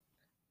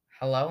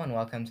Hello and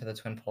welcome to the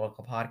Twin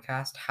Political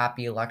Podcast.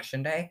 Happy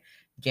Election Day,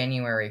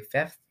 January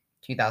 5th,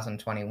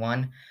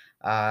 2021.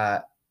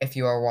 If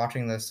you are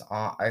watching this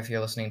if you're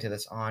listening to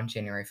this on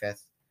January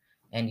 5th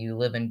and you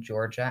live in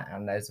Georgia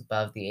and is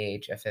above the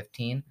age of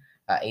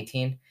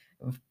 18,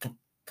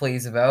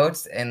 please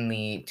vote in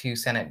the two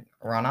Senate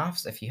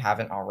runoffs if you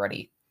haven't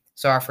already.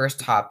 So our first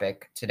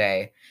topic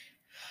today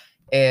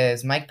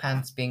is Mike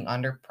Pence being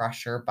under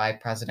pressure by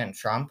President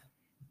Trump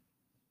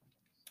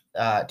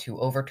to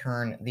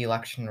overturn the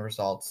election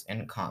results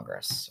in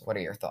Congress. What are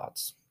your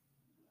thoughts?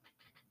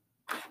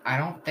 I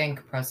don't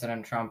think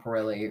President Trump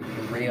really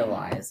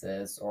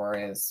realizes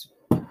or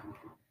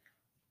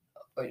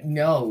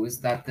knows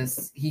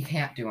that he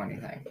can't do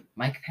anything.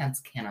 Mike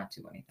Pence cannot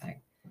do anything.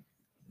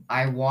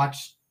 I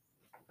watched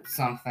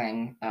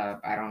something.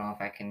 I don't know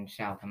if I can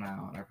shout them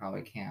out. I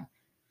probably can't.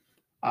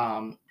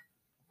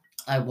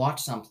 I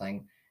watched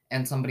something,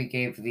 and somebody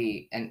gave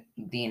the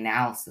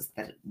analysis,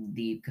 that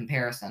the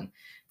comparison,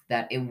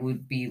 that it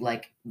would be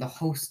like the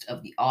host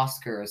of the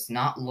Oscars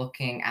not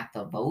looking at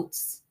the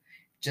votes,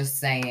 just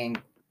saying,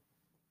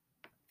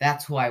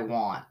 "That's who I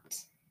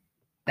want.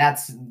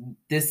 This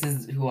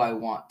is who I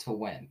want to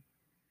win."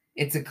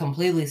 It's a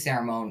completely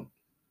ceremony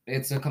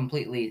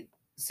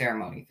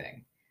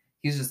thing.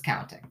 He's just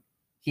counting.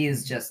 He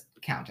is just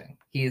counting.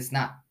 He is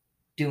not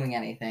doing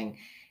anything.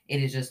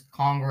 It is just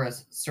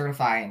Congress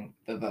certifying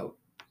the vote.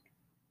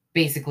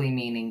 Basically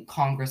meaning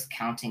Congress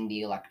counting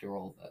the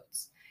electoral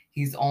votes.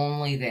 He's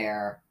only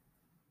there.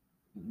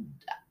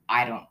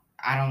 I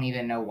don't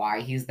even know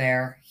why he's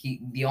there.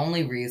 The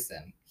only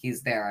reason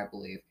he's there, I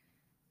believe,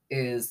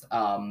 is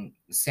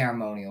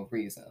ceremonial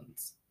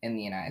reasons in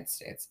the United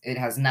States. It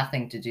has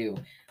nothing to do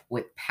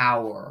with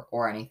power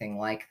or anything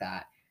like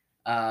that.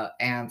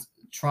 And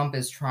Trump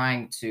is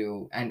trying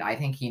to, and I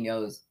think he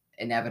knows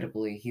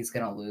inevitably he's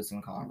going to lose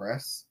in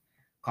Congress.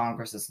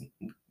 Congress is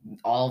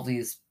all of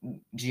these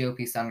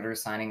GOP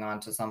senators signing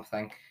on to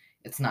something.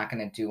 It's not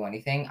going to do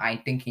anything. I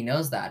think he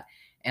knows that.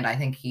 And I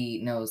think he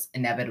knows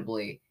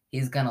inevitably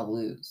he's going to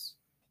lose,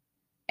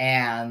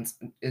 and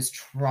is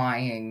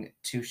trying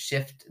to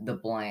shift the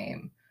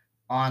blame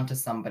onto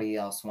somebody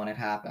else when it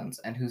happens.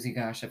 And who's he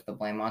going to shift the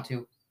blame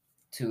onto?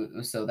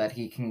 So that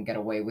he can get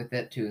away with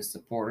it to his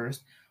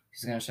supporters.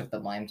 He's going to shift the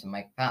blame to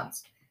Mike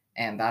Pence.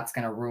 And that's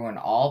going to ruin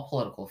all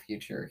political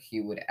future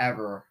he would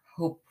ever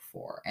hope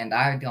for. And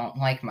I don't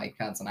like Mike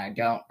Pence, and I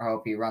don't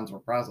hope he runs for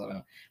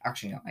president.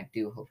 Actually, no, I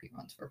do hope he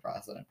runs for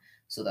president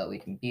so that we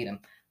can beat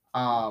him.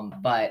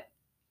 But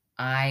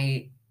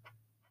I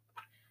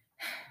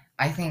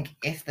think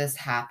if this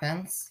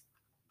happens,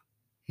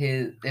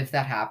 if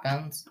that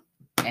happens,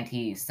 and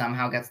he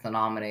somehow gets the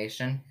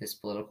nomination, his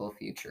political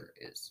future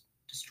is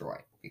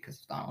destroyed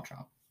because of Donald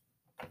Trump.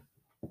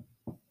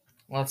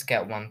 Let's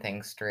get one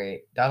thing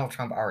straight. Donald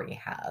Trump already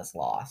has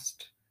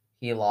lost.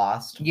 He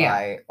lost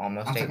by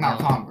almost 8 million.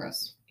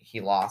 Congress. He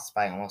lost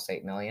by almost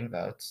 8 million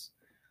votes.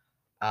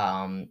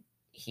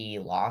 He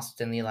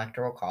lost in the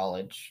Electoral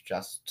College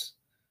just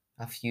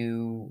a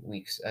few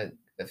weeks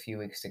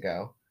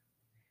ago.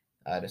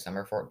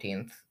 December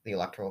 14th, the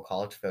Electoral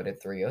College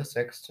voted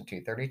 306 to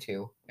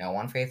 232. No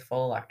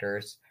unfaithful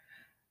electors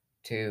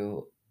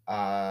to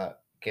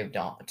give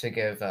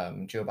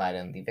Joe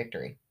Biden the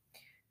victory.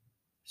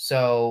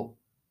 So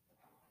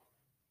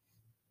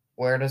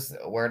where does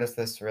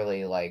this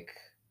really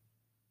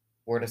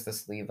where does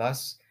this leave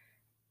us?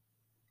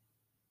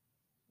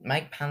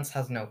 Mike Pence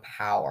has no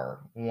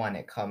power when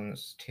it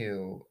comes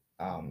to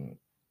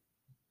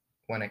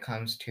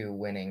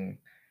winning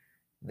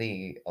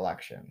the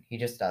election. He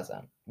just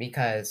doesn't,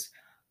 because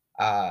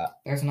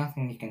there's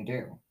nothing he can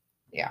do.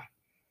 Yeah.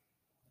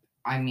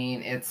 I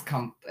mean, it's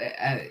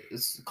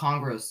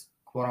Congress,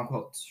 quote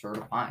unquote,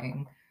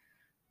 certifying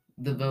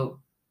the vote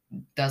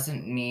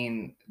doesn't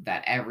mean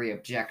that every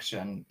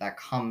objection that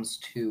comes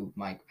to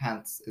Mike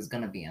Pence is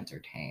going to be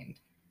entertained.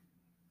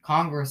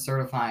 Congress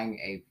certifying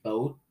a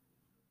vote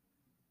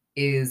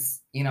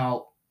is,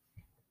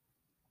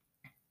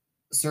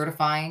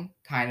 certifying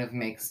kind of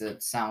makes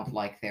it sound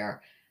like they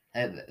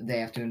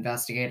have to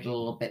investigate it a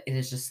little bit. It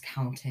is just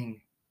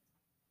counting.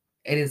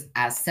 It is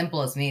as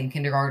simple as me in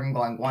kindergarten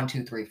going 1,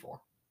 2, 3,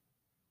 4,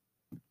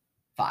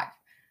 5.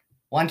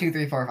 1, 2,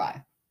 3, 4,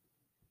 5.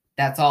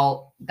 That's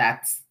all.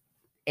 That's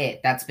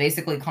it. That's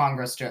basically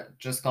Congress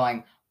just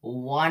going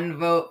 1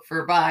 vote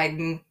for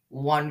Biden,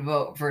 1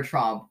 vote for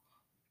Trump,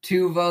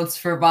 2 votes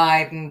for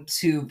Biden,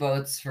 2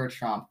 votes for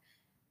Trump.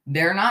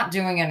 They're not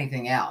doing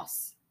anything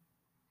else.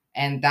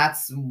 And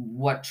that's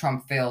what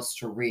Trump fails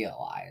to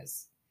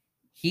realize.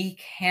 He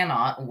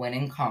cannot win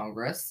in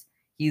Congress.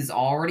 He's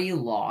already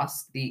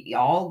lost.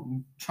 All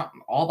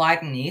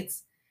Biden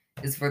needs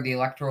is for the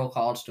Electoral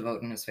College to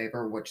vote in his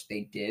favor, which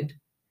they did.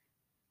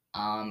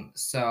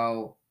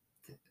 So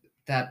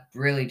that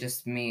really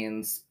just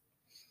means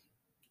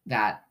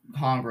that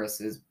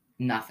Congress is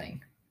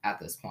nothing at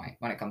this point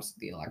when it comes to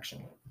the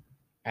election.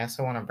 I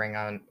also want to bring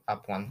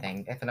up one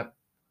thing. If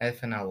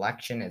an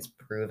election is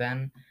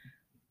proven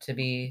to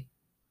be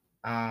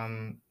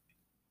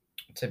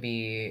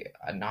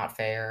not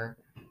fair,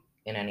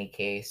 in any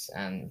case,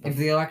 and if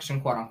the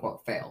election quote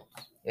unquote failed.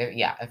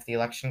 If the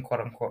election quote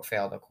unquote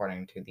failed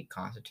according to the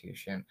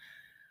Constitution,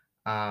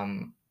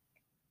 the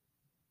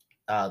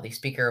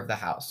Speaker of the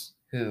House,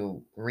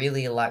 who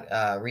newly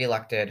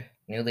elected,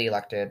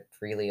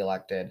 freely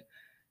elected,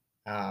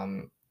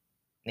 Nancy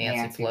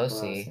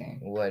Pelosi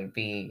would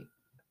be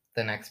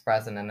the next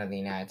president of the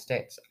United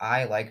States.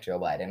 I like Joe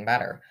Biden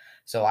better,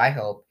 so I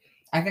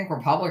think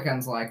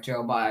Republicans like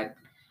Joe Biden.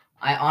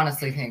 I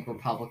honestly think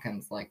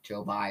Republicans like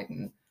Joe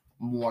Biden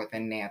more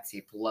than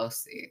Nancy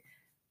Pelosi.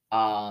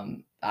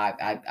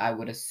 I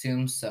would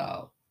assume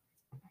so.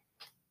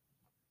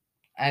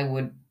 I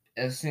would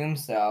assume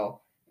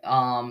so.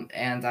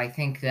 And I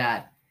think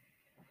that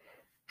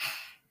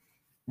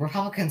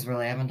Republicans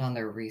really haven't done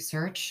their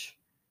research,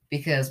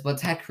 because what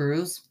Ted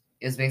Cruz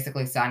is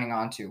basically signing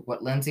on to,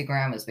 what Lindsey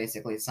Graham is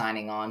basically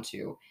signing on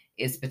to,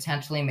 is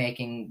potentially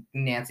making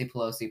Nancy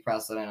Pelosi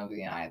president of the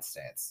United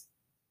States.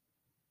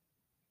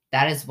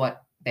 That is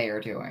what they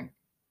are doing.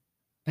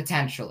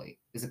 Potentially.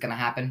 Is it going to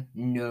happen?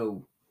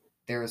 No.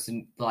 There's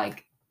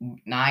like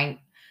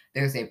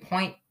there's a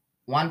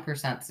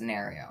 0.1%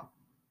 scenario.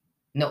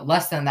 No,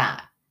 less than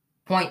that.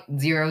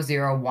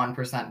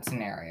 0.001%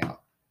 scenario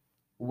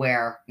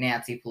where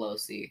Nancy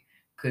Pelosi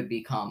could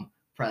become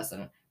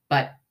president.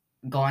 But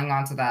going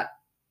on to that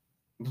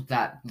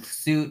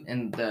suit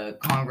in the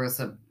Congress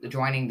of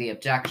joining the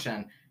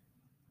objection,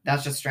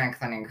 that's just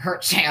strengthening her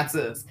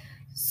chances.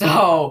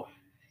 So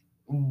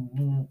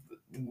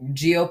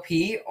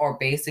GOP are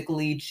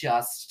basically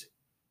just,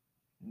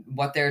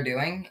 what they're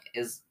doing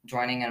is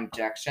joining an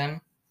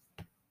objection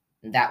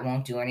that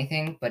won't do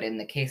anything, but in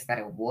the case that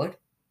it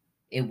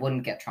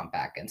wouldn't get Trump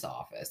back into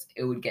office.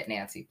 It would get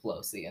Nancy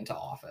Pelosi into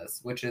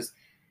office, which is,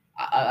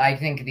 I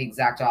think, the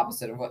exact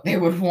opposite of what they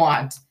would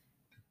want.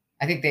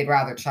 I think they'd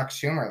rather Chuck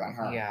Schumer than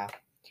her. Yeah.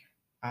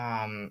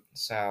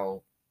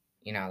 So,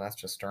 that's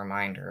just a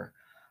reminder.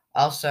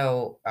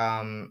 Also,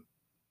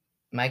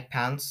 Mike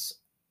Pence,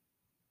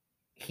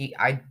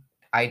 I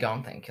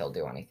don't think he'll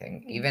do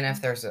anything. Even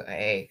if there's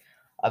a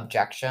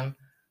objection,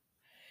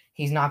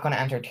 he's not going to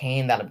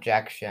entertain that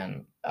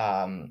objection,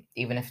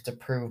 even if it's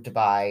approved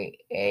by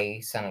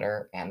a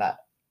senator and a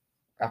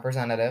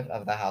representative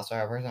of the House of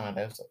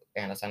Representatives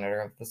and a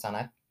senator of the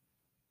Senate.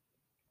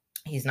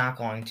 He's not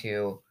going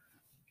to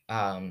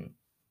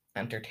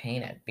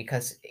entertain it,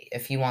 because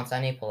if he wants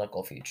any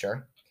political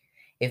future,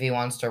 if he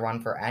wants to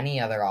run for any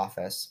other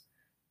office,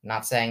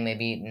 not saying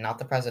maybe not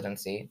the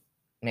presidency,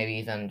 maybe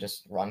even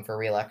just run for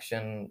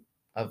re-election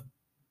of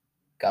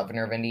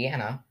governor of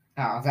Indiana.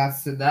 Oh,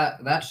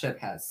 that ship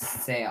has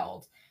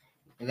sailed.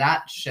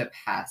 That ship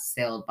has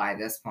sailed by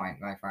this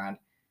point, my friend.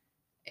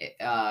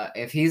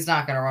 If he's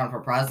not going to run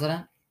for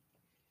president,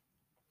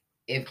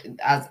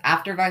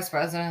 after vice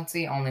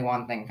presidency, only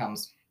one thing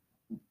comes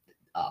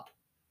up: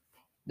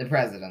 the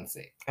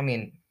presidency.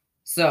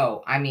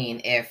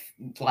 If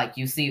like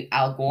you see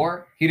Al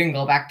Gore, he didn't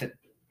go back to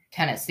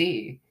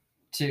Tennessee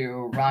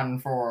to run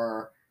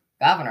for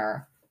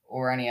governor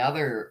or any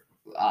other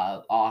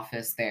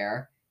office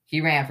there. He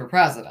ran for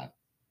president.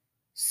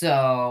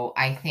 So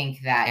I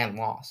think that and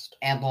lost.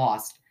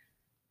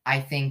 I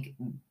think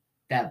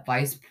that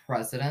vice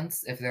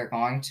presidents, if they're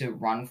going to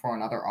run for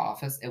another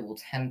office, it will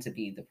tend to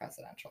be the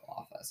presidential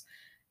office.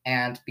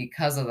 And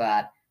because of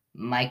that,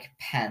 Mike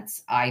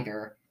Pence,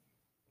 either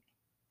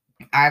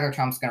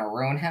Trump's going to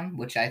ruin him,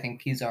 which I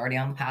think he's already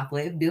on the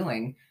pathway of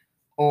doing,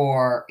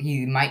 or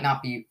he might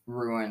not be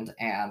ruined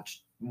and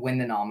win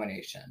the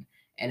nomination,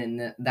 and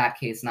in that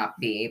case not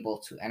be able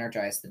to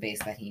energize the base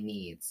that he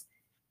needs,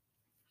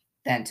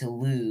 than to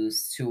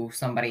lose to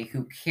somebody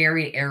who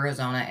carried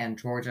Arizona and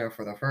Georgia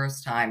for the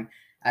first time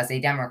as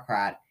a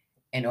Democrat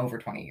in over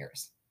 20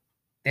 years.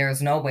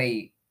 There's no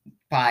way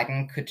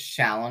Biden could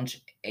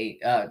challenge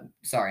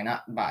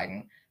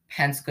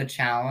Pence could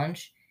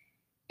challenge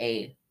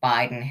a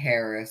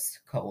Biden-Harris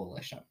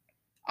coalition.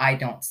 I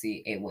don't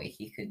see a way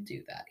he could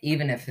do that,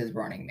 even if his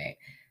running mate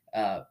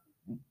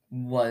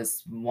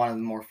was one of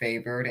the more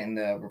favored in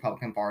the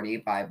Republican Party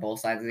by both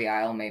sides of the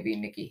aisle, maybe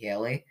Nikki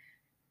Haley.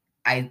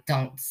 I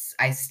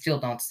still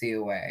don't see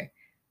a way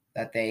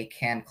that they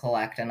can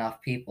collect enough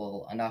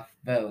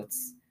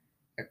votes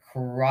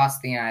across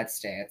the United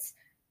States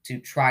to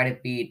try to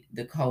beat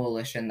the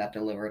coalition that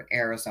delivered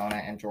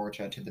Arizona and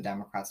Georgia to the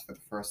Democrats for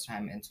the first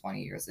time in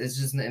 20 years. It's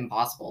just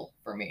impossible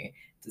for me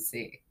to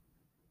see.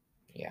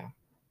 Yeah.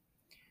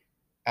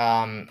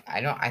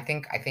 I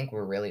think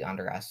we're really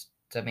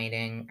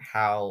underestimating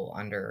how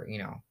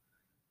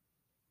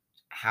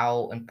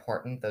how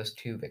important those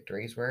two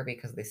victories were,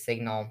 because they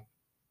signal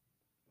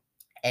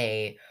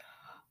a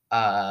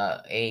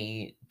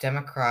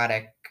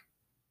democratic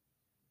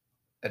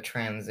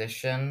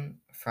transition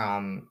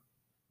from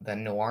the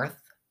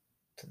north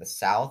to the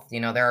south.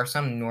 There are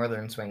some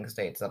northern swing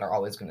states that are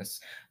always going to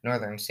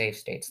northern safe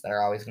states that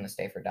are always going to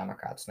stay for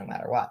Democrats no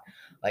matter what,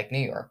 like New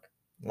York,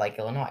 like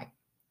Illinois.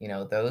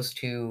 Those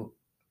two,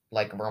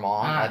 like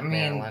Vermont,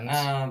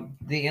 Maryland.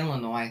 The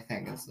Illinois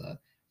thing is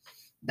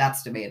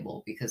that's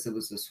debatable, because it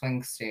was a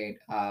swing state.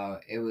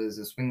 It was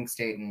a swing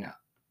state in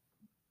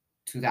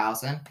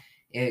 2000.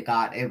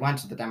 It went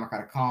to the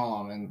Democratic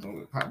column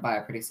and by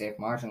a pretty safe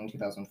margin in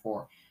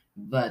 2004.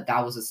 But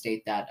that was a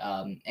state that,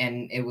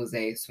 and it was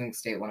a swing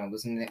state when it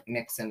was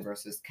Nixon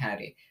versus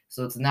Kennedy.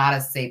 So it's not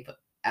as safe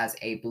as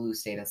a blue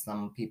state as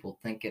some people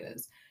think it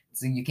is.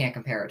 So you can't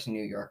compare it to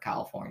New York,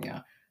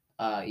 California.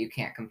 You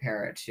can't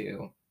compare it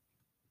to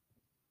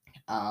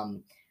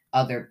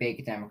other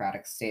big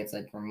Democratic states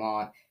like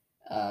Vermont,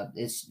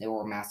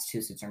 or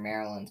Massachusetts or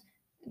Maryland.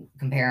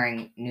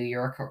 Comparing New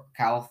York or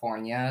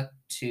California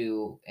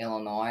to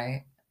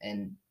Illinois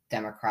in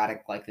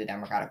democratic, like the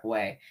Democratic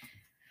way,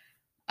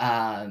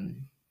 I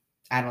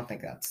don't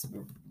think that's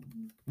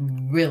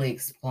really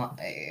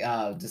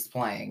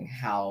displaying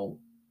how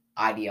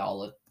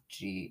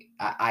ideology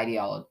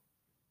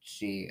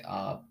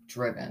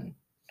driven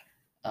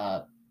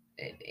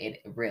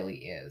it really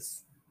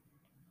is.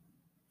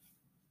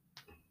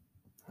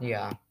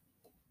 Yeah.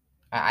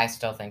 I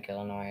still think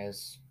Illinois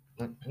is,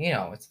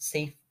 it's a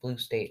safe blue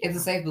state. It's a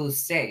safe blue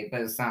state,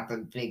 but it's not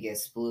the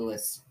biggest,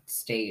 bluest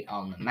state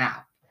on the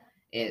map.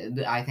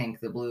 I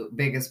think the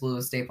biggest,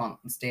 bluest state on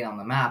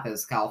the map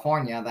is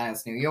California, then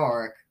it's New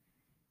York,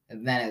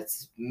 then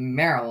it's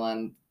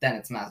Maryland, then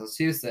it's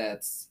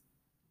Massachusetts.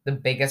 The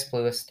biggest,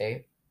 bluest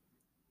state?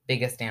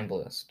 Biggest and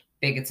bluest.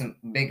 Biggest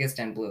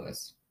and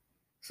bluest.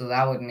 So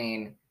that would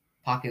mean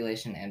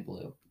population and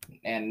blue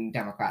and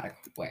Democratic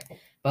way.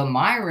 But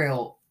my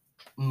real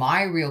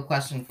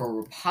question for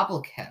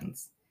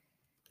Republicans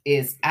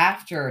is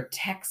after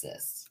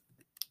Texas,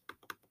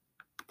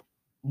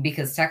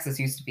 because Texas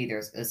used to be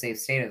a safe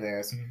state of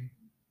theirs. Mm-hmm.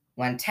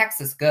 When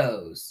Texas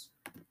goes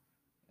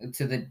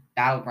to the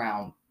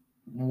battleground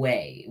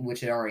way,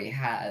 which it already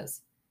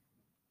has,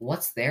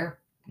 what's their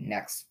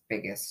next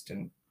biggest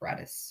and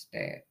reddest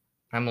state?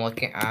 I'm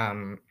looking.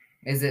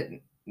 Is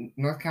it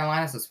North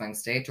Carolina's a swing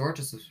state?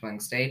 Georgia's a swing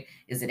state.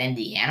 Is it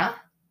Indiana?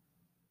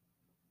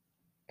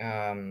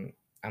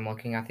 I'm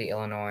looking at the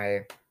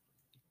Illinois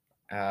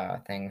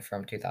thing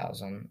from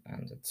 2000,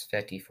 and it's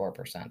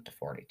 54% to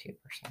 42%.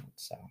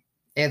 So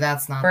yeah,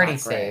 that's not pretty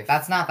that great. safe.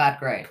 That's not that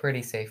great.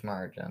 Pretty safe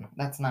margin.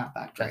 That's not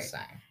that great. Just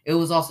saying. It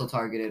was also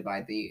targeted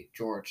by the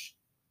George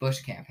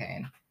Bush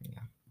campaign.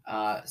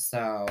 Yeah.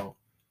 So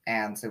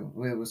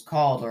it was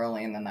called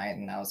early in the night,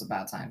 and that was a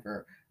bad time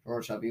for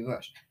George W.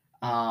 Bush.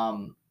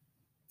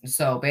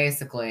 So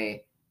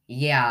basically,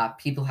 yeah,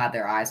 people had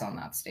their eyes on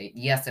that state.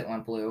 Yes, it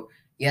went blue.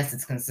 Yes,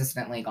 it's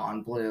consistently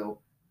gone blue,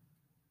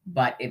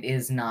 but it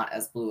is not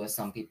as blue as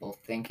some people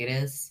think it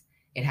is.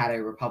 It had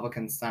a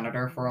Republican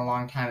senator for a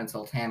long time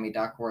until Tammy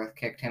Duckworth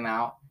kicked him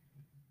out.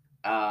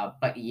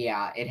 But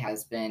yeah, it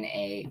has been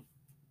a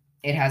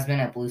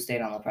blue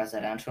state on the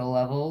presidential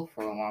level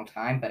for a long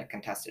time, but a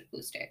contested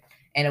blue state.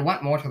 And it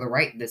went more to the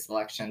right this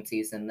election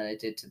season than it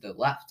did to the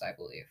left, I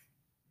believe.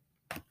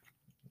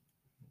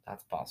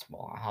 That's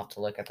possible. I'll have to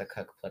look at the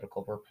Cook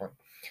political report.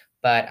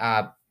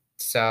 But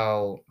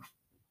so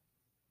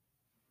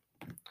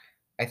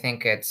I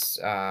think it's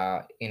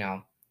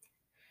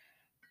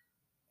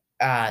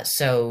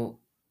so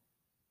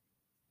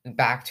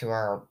back to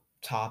our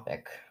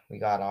topic, we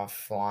got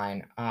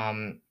offline.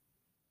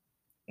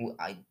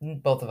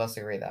 Both of us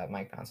agree that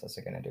Mike Pence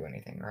isn't going to do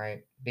anything,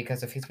 right?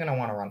 Because if he's going to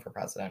want to run for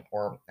president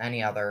or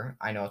any other,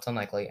 I know it's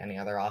unlikely, any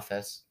other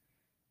office,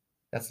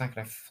 that's not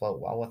going to float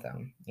well with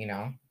him,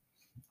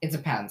 It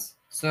depends.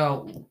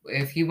 So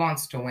if he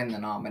wants to win the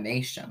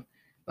nomination,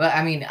 but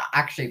I mean,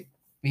 actually,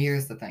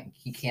 here's the thing: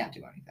 he can't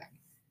do anything.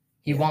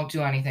 He won't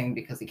do anything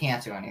because he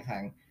can't do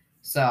anything.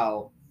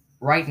 So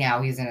right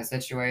now, he's in a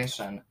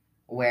situation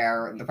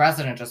where the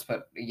president just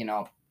put,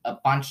 a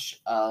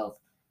bunch of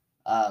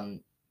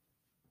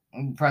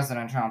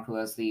President Trump, who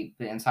has the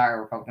entire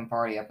Republican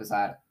Party up his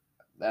ass.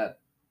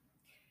 What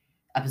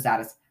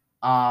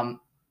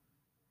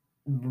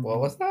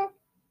was that?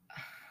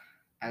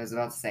 I was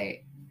about to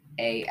say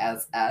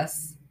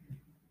ASS,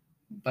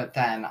 but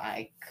then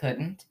I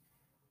couldn't.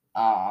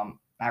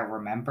 I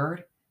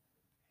remembered.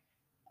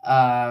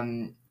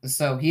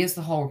 So he has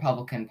the whole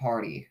Republican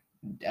Party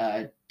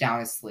down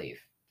his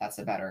sleeve. That's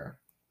a better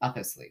up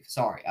his sleeve.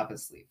 Sorry, up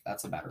his sleeve.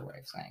 That's a better way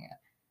of saying it.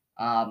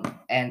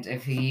 And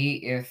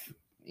if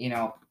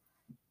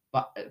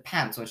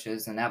Pence, which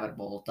is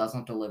inevitable,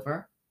 doesn't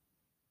deliver,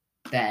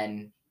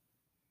 then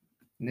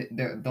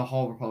the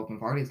whole Republican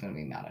Party is going to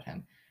be mad at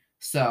him.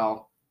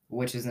 So,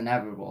 which is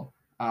inevitable.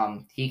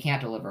 He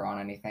can't deliver on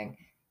anything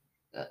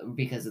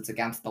because it's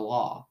against the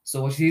law.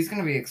 So what he's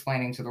going to be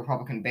explaining to the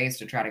Republican base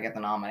to try to get the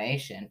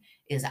nomination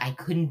is, I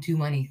couldn't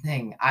do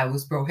anything. I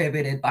was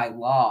prohibited by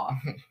law.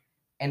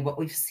 And what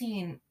we've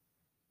seen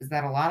is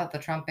that a lot of the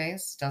Trump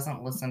base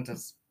doesn't listen to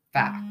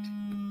fact.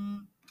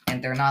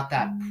 And they're not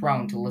that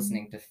prone to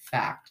listening to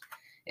fact.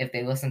 If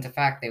they listen to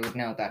fact, they would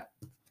know that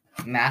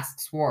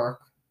masks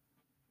work.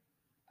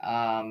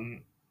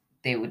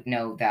 They would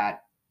know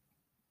that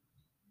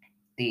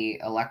the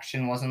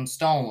election wasn't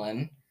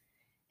stolen,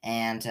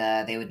 and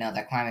they would know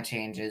that climate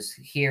change is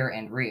here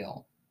and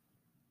real.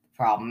 The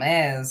problem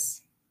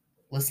is,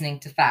 listening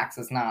to facts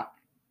is not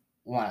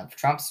one of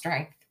Trump's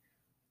strength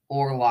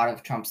or a lot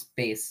of Trump's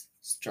base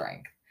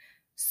strength.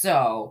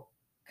 So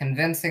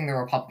convincing the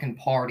Republican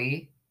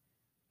Party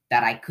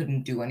that I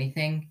couldn't do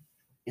anything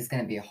is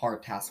going to be a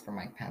hard task for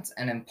Mike Pence,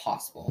 an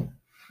impossible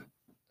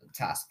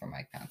task for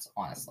Mike Pence,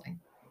 honestly.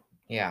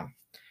 Yeah,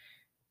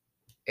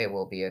 it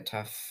will be a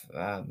tough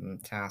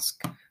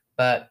task.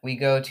 But we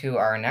go to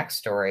our next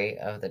story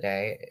of the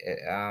day.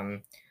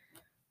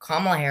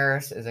 Kamala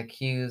Harris is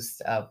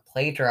accused of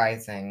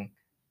plagiarizing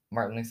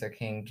Martin Luther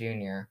King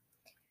Jr.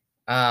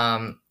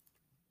 In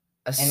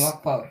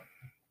what quote?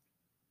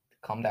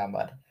 Calm down,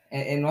 bud.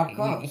 In what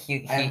quote?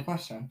 I have a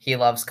question. He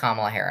loves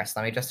Kamala Harris.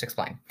 Let me just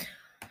explain.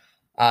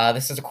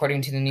 This is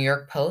according to the New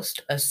York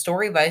Post. A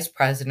story Vice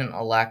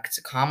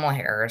President-elect Kamala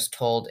Harris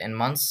told in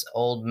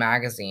months-old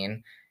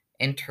magazine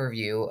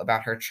interview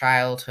about her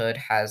childhood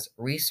has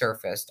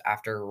resurfaced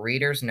after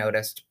readers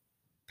noticed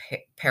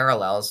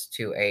parallels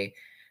to a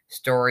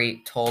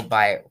story told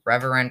by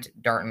Reverend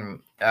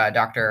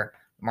Dr.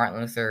 Martin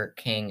Luther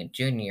King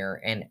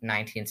Jr. in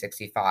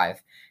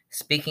 1965.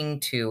 Speaking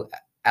to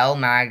ELLE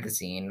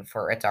magazine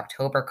for its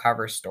October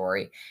cover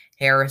story,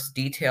 Harris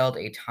detailed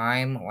a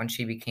time when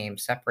she became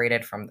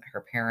separated from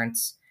her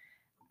parents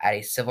at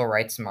a civil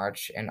rights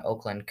march in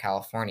Oakland,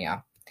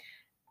 California.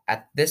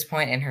 At this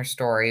point in her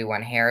story,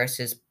 when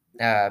Harris's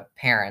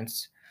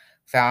parents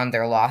found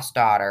their lost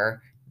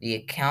daughter, the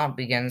account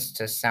begins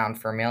to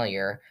sound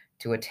familiar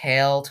to a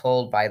tale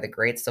told by the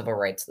great civil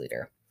rights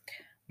leader.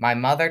 My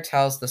mother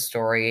tells the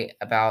story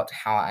about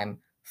how I'm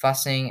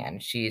fussing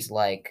and she's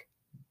like,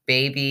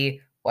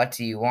 "Baby, what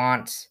do you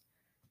want?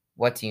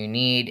 What do you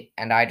need?"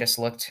 And I just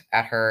looked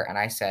at her and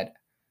I said,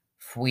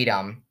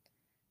 "Freedom,"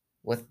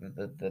 with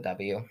the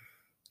W.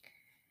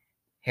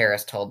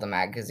 Harris told the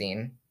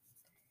magazine.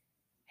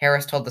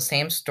 Harris told the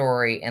same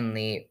story in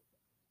the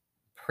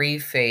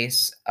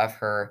preface of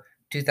her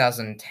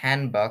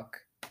 2010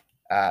 book,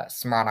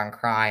 Smart on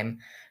Crime,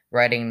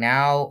 writing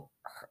how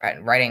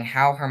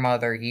her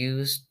mother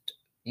used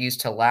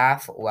to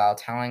laugh while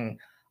telling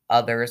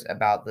others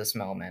about this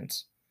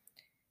moment.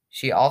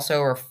 She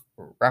also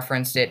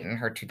referenced it in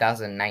her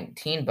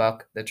 2019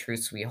 book, The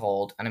Truths We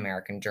Hold: An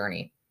American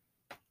Journey.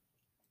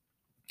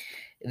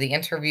 The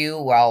interview,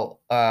 while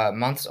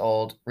months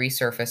old,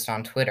 resurfaced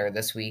on Twitter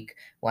this week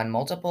when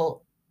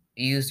multiple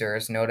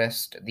users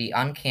noticed the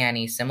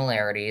uncanny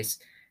similarities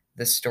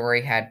the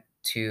story had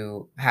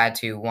to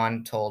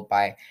one told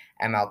by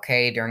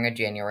MLK during a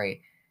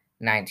January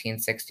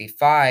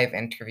 1965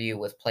 interview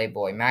with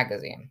Playboy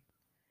magazine.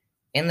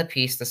 In the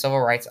piece, the civil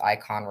rights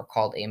icon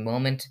recalled a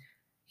moment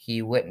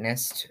he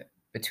witnessed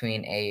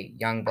between a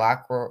young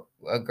black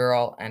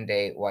girl and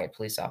a white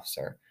police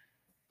officer.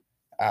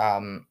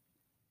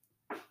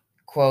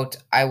 Quote,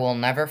 I will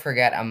never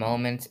forget a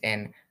moment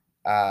in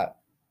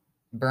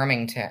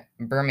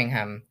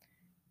Birmingham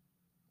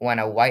when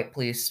a white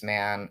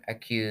policeman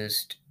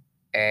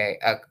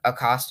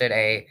accosted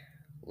a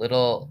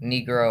little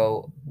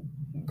Negro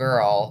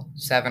girl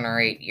 7 or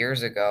 8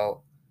 years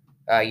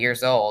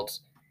old,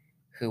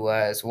 who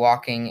was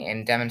walking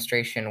in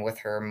demonstration with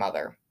her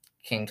mother,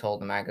 King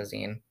told the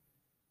magazine.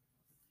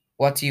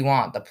 What do you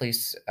want? The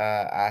police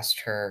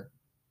asked her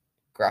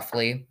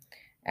gruffly,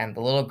 and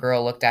the little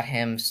girl looked at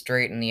him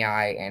straight in the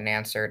eye and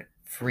answered,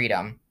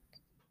 freedom.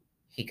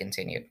 He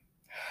continued.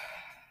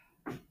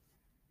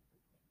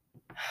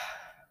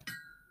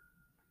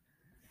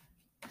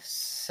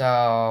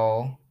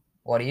 So,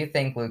 what do you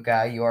think,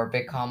 Luca? You're a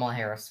big Kamala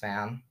Harris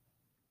fan.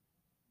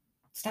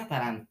 It's not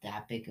that I'm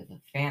that big of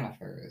a fan of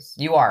hers.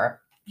 You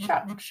are.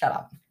 Shut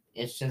up.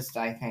 It's just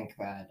I think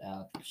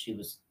that she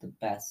was the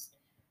best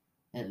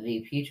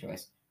VP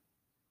choice.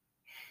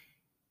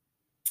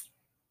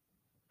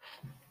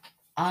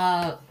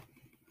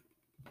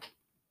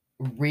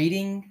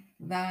 Reading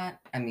that,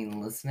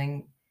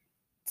 listening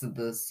to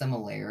the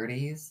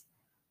similarities,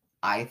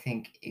 I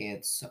think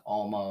it's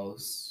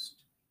almost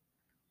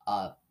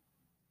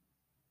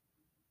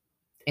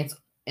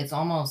it's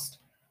almost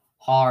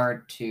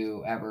hard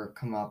to ever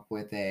come up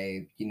with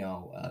a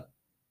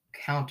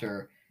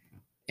counter,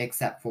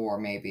 except for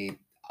maybe,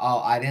 oh,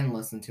 I didn't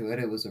listen to it,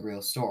 it was a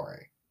real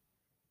story,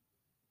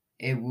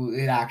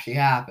 it actually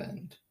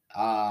happened,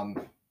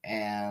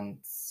 and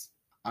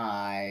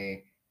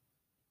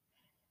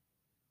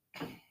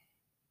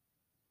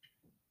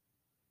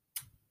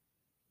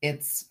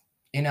it's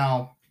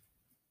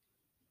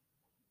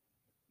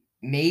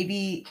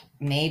maybe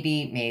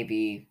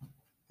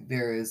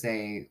there is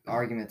a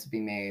argument to be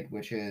made,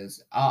 which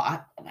is,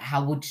 how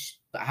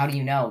do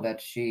you know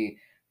that she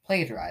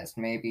plagiarized?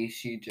 Maybe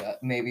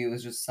maybe it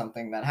was just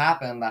something that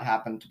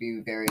happened to be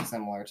very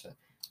similar to.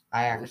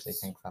 I actually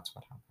think that's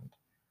what happened.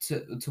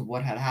 To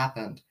what had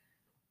happened.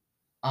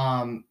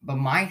 But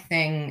my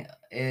thing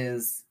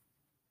is,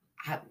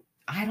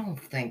 I don't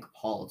think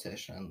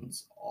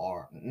politicians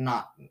are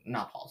not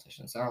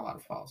politicians. There are a lot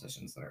of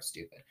politicians that are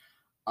stupid.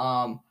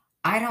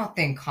 I don't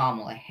think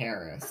Kamala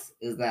Harris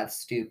is that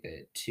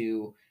stupid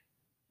to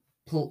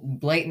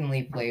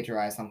blatantly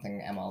plagiarize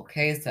something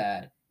MLK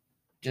said,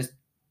 just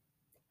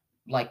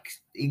like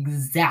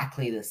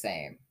exactly the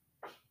same.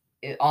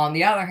 On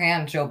the other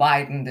hand, Joe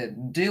Biden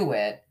didn't do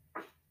it,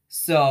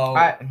 so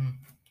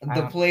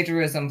the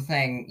plagiarism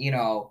thing,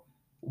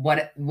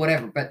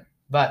 whatever.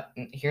 But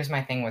here's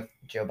my thing with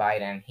Joe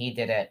Biden. He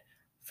did it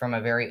from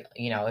a very,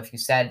 if you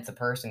said the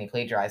person he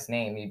plagiarized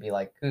name, you'd be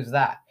like, who's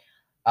that?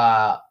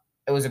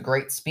 It was a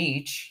great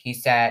speech. He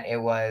said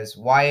it was,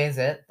 why is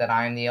it that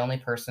I'm the only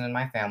person in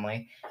my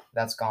family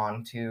that's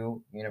gone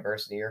to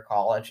university or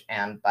college?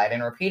 And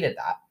Biden repeated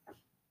that.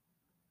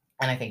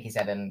 And I think he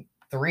said in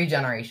 3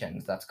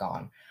 generations that's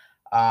gone.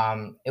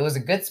 It was a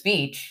good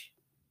speech,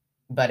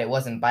 but it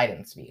wasn't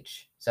Biden's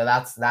speech. So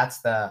that's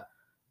the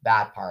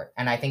bad part.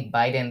 And I think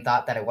Biden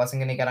thought that it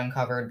wasn't going to get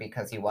uncovered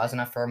because he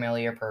wasn't a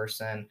familiar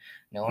person.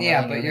 No one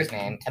really knew his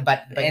name.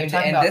 But in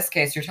this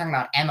case, you're talking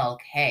about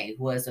MLK,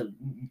 who was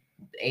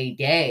a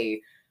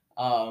day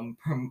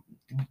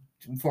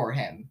for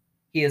him.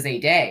 He is a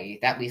day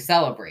that we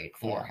celebrate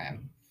for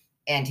him.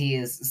 And he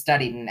is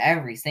studied in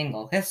every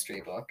single history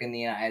book in the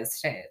United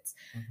States.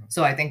 Mm-hmm.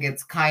 So I think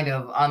it's kind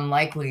of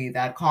unlikely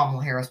that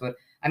Kamala Harris would.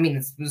 I mean,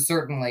 it's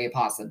certainly a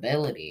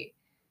possibility.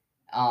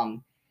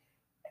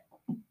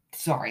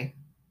 Sorry.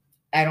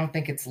 I don't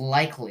think it's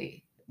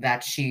likely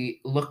that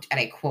she looked at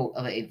a quote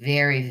of a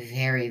very,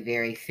 very,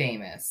 very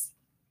famous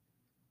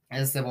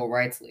civil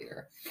rights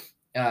leader.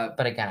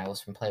 But again, it was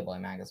from Playboy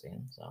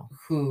magazine, so.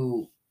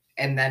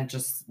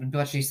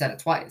 But she said it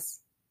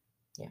twice.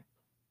 Yeah.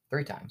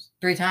 3 times.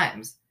 3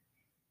 times.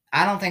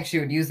 I don't think she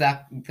would use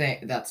that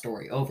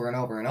story over and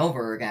over and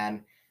over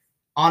again.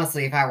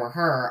 Honestly, if I were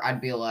her,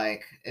 I'd be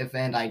like,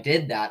 and I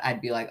did that, I'd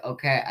be like,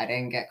 okay, I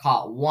didn't get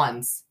caught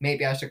once.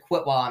 Maybe I should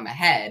quit while I'm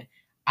ahead.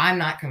 I'm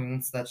not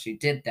convinced that she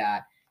did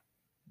that,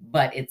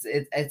 but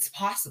it's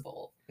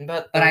possible.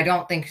 But I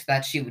don't think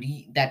that she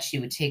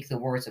would take the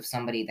words of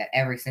somebody that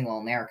every single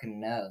American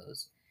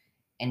knows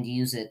and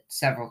use it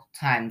several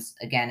times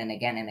again and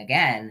again and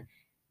again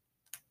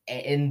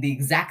in the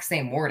exact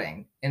same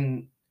wording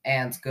and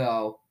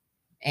go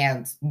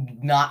and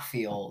not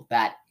feel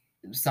that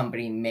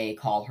somebody may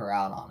call her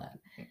out on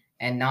it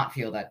and not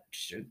feel that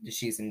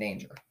she's in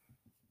danger.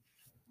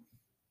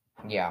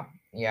 Yeah.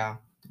 It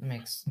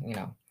makes,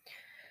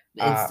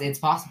 it's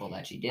possible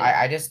that she did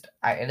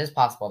it is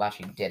possible that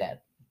she did it,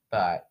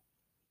 but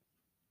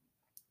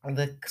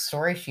the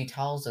story she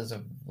tells is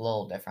a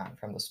little different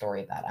from the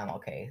story that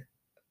MLK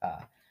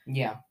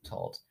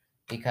told,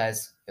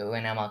 because in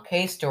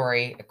MLK's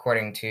story,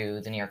 according to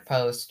the New York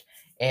Post,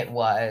 it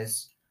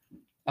was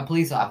a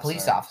police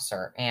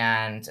officer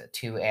and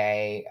to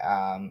a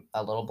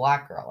little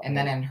black girl, and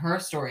then in her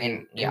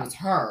story it was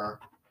her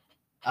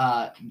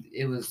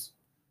it was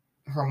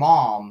her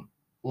mom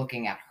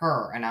looking at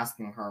her and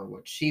asking her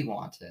what she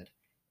wanted,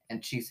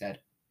 and she said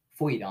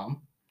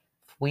freedom.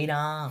 But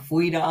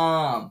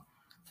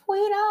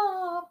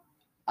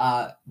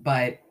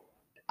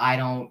I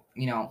don't,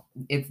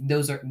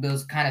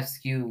 those kind of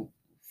skew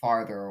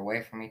farther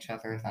away from each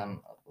other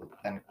than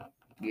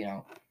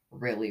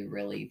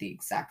really the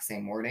exact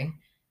same wording,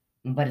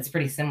 but it's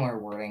pretty similar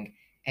wording.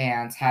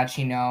 And had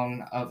she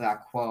known of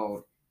that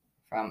quote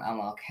from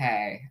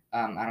MLK,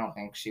 I don't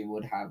think she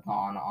would have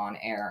gone on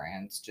air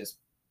and just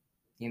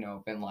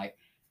been like,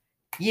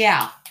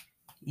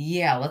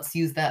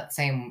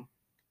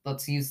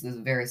 let's use this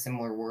very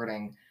similar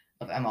wording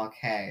of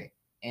MLK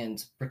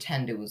and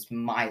pretend it was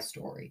my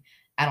story.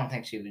 I don't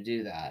think she would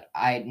do that.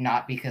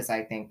 Not because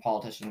I think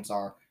politicians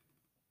are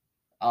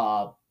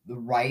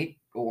right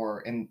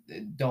and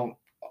don't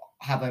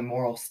have a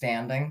moral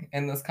standing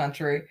in this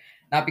country.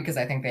 Not because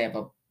I think they have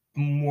a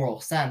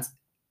moral sense.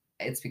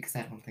 It's because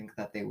I don't think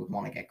that they would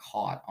want to get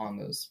caught on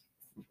those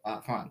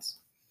fronts.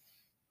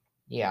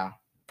 Yeah,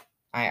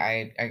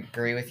 I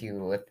agree with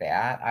you with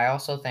that. I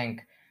also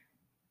think,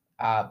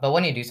 but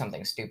when you do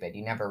something stupid,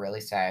 you never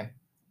really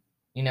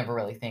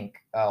think,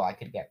 oh, I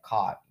could get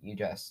caught. You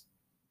do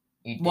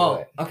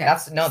it. Okay.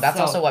 That's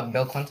also what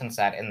Bill Clinton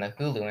said in the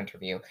Hulu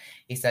interview.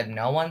 He said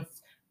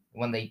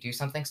when they do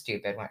something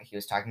stupid, when he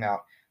was talking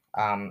about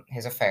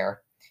his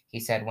affair, he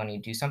said when you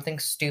do something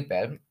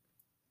stupid,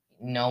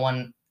 no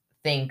one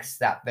thinks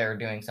that they're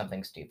doing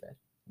something stupid.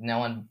 No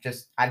one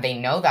they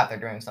know that they're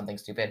doing something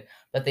stupid,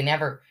 but they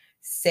never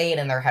say it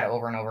in their head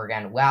over and over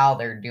again while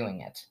they're doing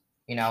it.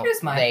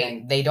 Here's my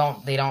thing. They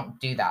don't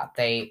do that.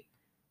 They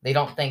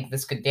don't think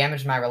this could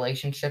damage my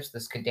relationships,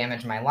 this could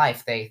damage my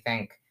life. They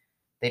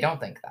don't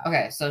think that.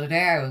 Okay, so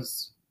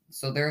there's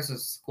a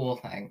school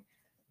thing.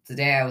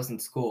 Today I was in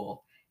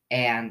school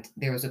and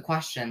there was a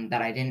question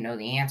that I didn't know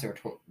the answer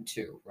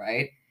to,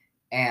 right?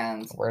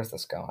 And where's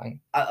this going?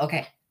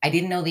 Okay, I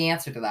didn't know the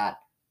answer to that.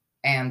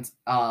 And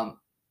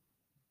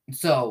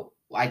so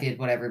I did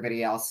what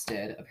everybody else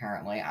did,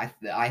 apparently.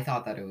 I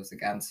thought that it was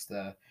against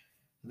the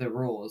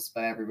rules,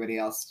 but everybody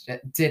else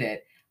did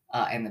it,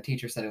 and the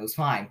teacher said it was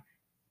fine.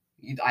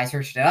 I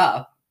searched it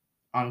up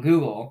on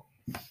Google,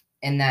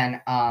 and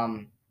then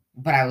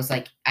but I was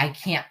like, I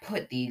can't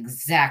put the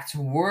exact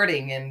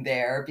wording in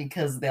there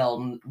because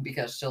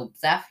she'll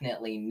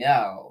definitely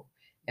know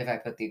if I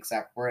put the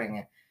exact wording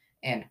in,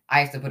 and I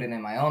have to put it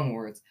in my own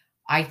words.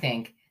 I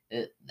think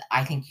you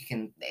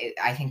can.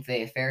 I think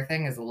the affair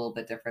thing is a little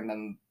bit different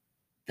than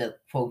the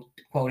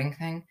quoting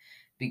thing,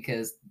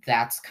 because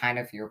that's kind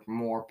of your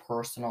more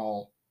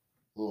personal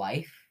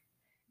life,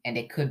 and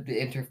it could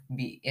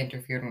be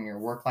interfered in your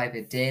work life.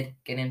 It did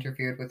get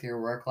interfered with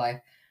your work life,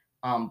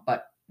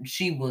 but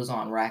she was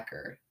on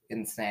record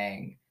in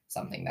saying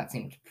something that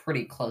seemed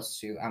pretty close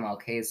to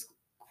MLK's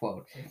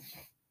quote.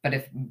 But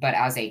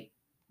as a,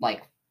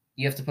 like,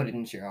 you have to put it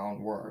into your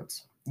own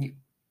words,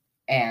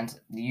 and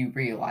you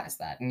realize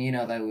that, and you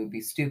know that it would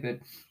be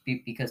stupid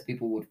because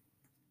people would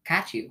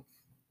catch you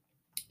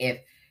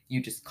if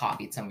you just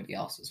copied somebody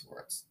else's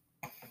words.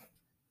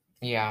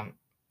 Yeah.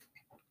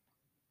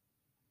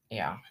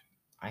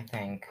 I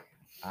think,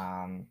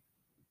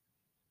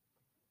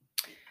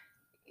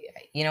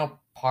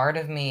 part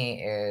of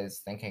me is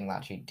thinking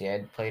that she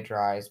did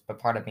plagiarize, but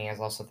part of me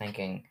is also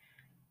thinking,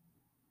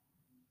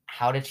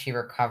 how did she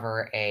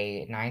recover a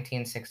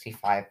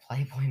 1965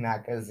 Playboy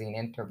magazine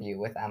interview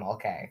with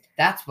MLK?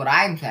 That's what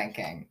I'm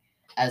thinking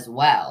as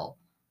well.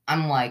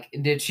 I'm like,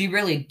 did she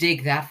really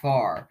dig that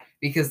far?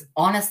 Because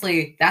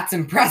honestly, that's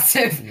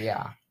impressive.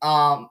 Yeah.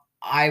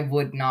 I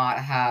would not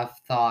have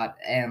thought,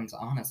 and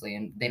honestly,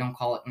 and they don't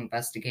call it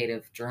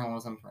investigative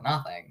journalism for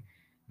nothing.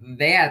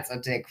 They had to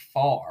dig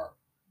far,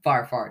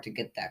 far, far to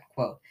get that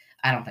quote.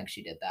 I don't think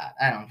she did that.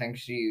 I don't think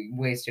she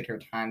wasted her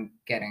time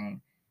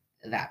getting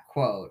that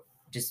quote.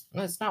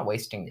 No, it's not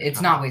wasting your It's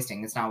time. not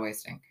wasting. It's not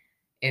wasting.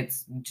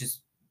 It's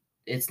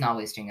not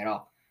wasting at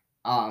all.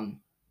 I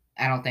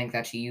don't think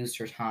that she used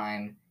her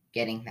time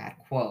getting that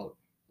quote.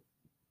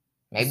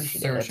 Maybe she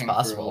did. It's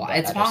possible.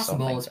 It's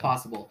possible. It's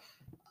possible.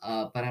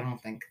 But I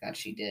don't think that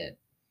she did.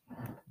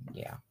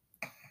 Yeah.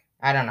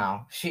 I don't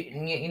know. She,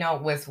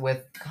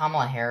 with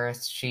Kamala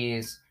Harris,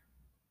 she's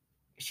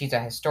a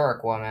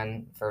historic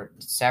woman for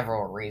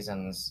several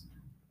reasons.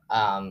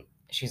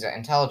 She's an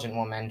intelligent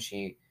woman.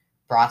 She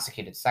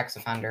prosecuted sex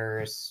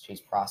offenders.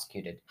 She's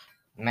prosecuted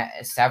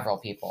several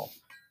people,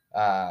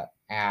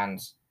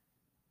 and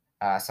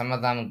some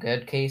of them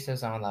good cases,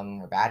 some of them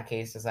were bad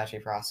cases that she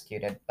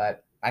prosecuted.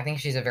 But I think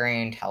she's a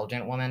very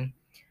intelligent woman.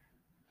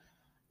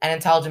 And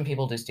intelligent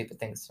people do stupid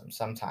things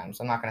sometimes.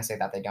 I'm not going to say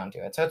that they don't do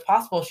it. So it's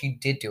possible she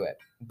did do it.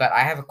 But I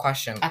have a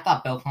question. I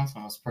thought Bill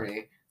Clinton was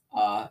pretty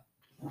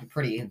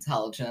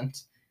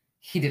intelligent.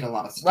 He did a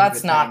lot of stupid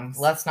things.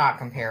 Let's not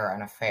compare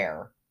an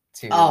affair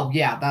to... Oh,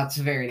 yeah, that's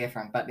very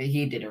different. But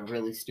he did a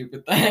really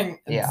stupid thing.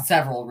 Yeah.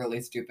 Several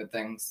really stupid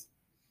things.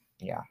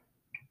 Yeah.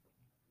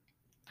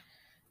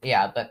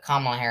 Yeah, but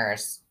Kamala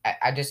Harris,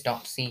 I just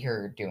don't see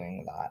her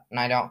doing that. And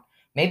I don't...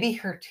 Maybe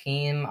her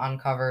team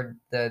uncovered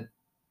the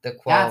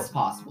quote. That's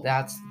possible.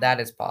 That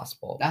is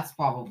possible. That's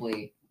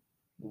probably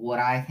what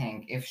I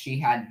think. If she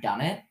had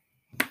done it,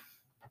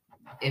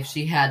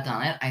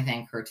 I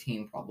think her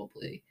team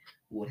probably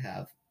would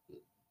have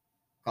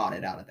got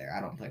it out of there.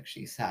 I don't think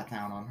she sat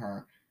down on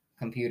her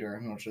computer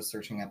and was just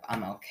searching up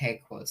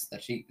MLK quotes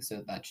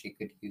so that she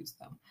could use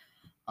them.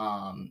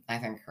 I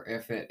think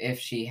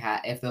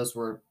if those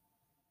were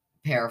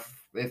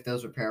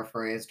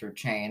paraphrased or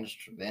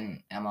changed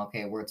in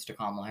MLK words to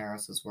Kamala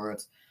Harris's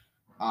words,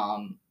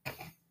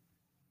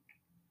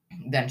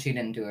 then she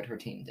didn't do it. Her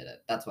team did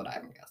it. That's what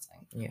I'm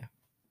guessing. Yeah.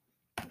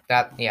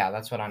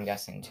 That's what I'm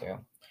guessing too.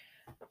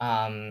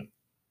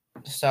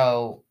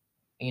 So,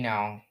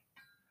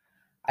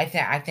 I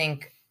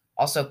think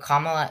also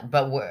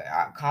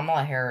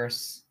Kamala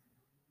Harris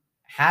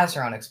has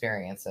her own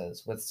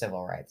experiences with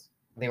civil rights.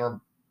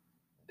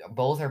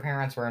 Both her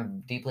parents were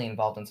deeply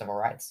involved in civil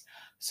rights.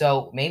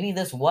 So maybe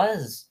this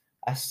was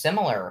a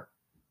similar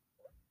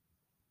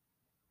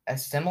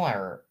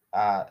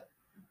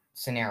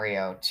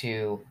scenario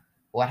to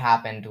what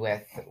happened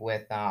with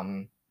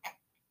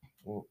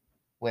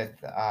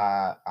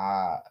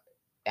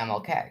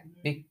MLK,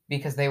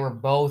 because they were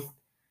both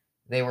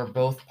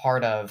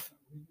part of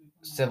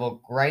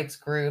civil rights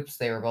groups.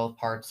 They were both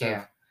parts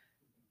of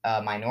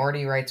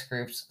minority rights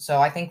groups. So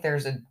I think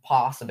there's a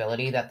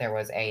possibility that there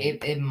was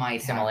it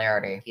might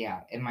similarity.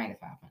 It might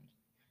have happened.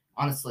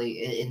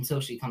 Honestly,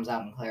 until she comes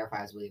out and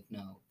clarifies, we have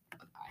no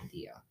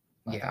idea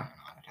whether or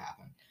not it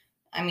happened.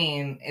 I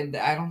mean,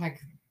 I don't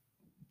think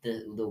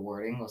the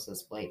wording was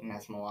as blatant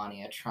as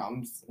Melania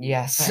Trump's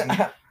thing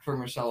for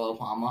Michelle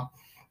Obama.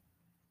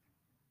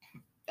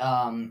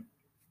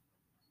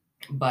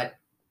 But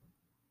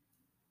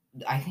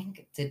I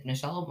think did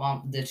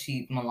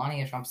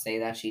Melania Trump say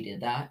that she did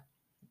that?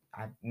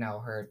 No,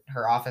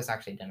 her office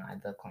actually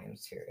denied the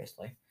claims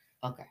seriously.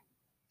 Okay,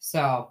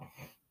 so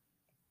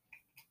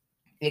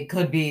it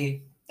could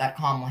be that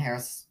Kamala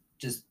Harris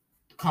just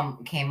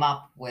came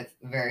up with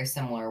very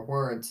similar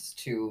words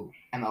to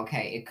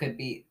MLK. It could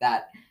be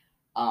that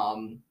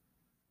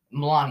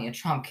Melania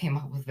Trump came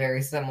up with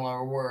very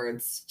similar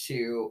words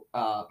to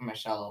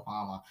Michelle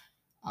Obama.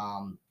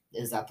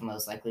 Is that the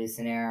most likely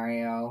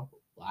scenario?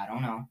 I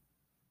don't know.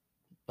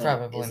 But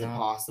probably is it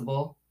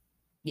possible?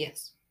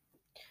 Yes.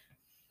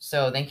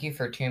 So thank you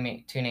for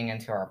tuning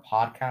into our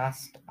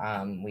podcast.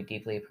 We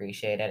deeply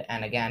appreciate it.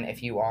 And again,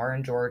 if you are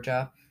in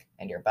Georgia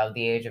and you're above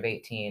the age of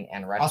 18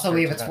 and registered, also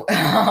we have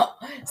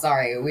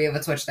we have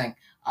a Twitch thing.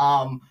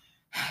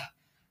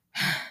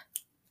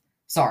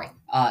 Sorry.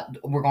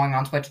 We're going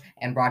on Twitch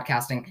and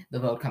broadcasting the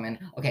vote come in.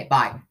 Okay,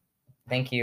 bye. Thank you.